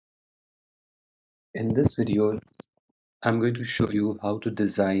In this video, I'm going to show you how to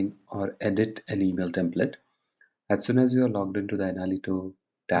design or edit an email template. As soon as you are logged into the Analyto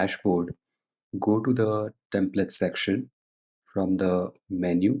dashboard, go to the template section from the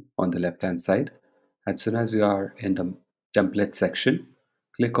menu on the left-hand side. As soon as you are in the template section,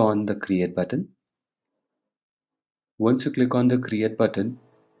 click on the Create button. Once you click on the Create button,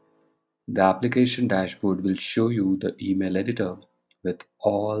 the application dashboard will show you the email editor with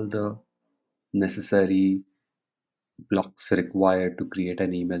all the necessary blocks required to create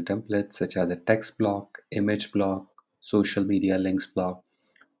an email template, such as a text block, image block, social media links block,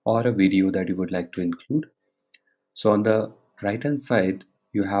 or a video that you would like to include. So on the right hand side,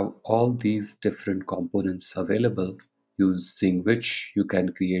 you have all these different components available using which you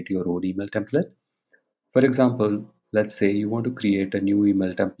can create your own email template. For example, let's say you want to create a new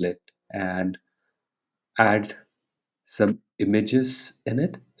email template and add some images in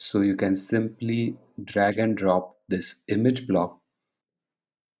it. So you can simply drag and drop this image block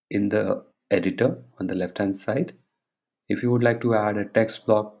in the editor on the left hand side. If you would like to add a text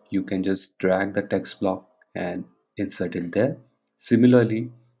block, you can just drag the text block and insert it there.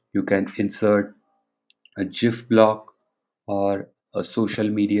 Similarly, you can insert a GIF block or a social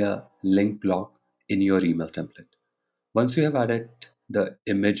media link block in your email template. Once you have added the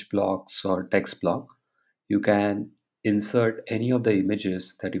image blocks or text block, you can insert any of the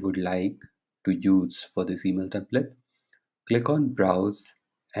images that you would like to use for this email template. Click on Browse,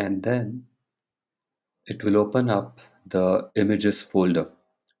 and then it will open up the images folder.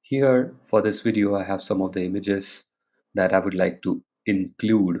 Here for this video, I have some of the images that I would like to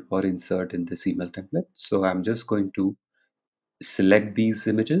include or insert in this email template. So I'm just going to select these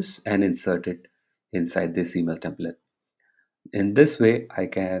images and insert it inside this email template. In this way, I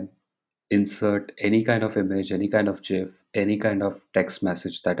can insert any kind of image, any kind of GIF, any kind of text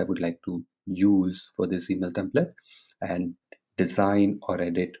message that I would like to use for this email template and design or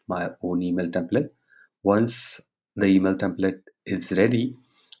edit my own email template. Once the email template is ready,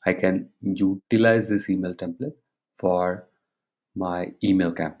 I can utilize this email template for my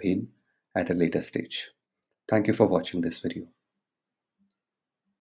email campaign at a later stage. Thank you for watching this video.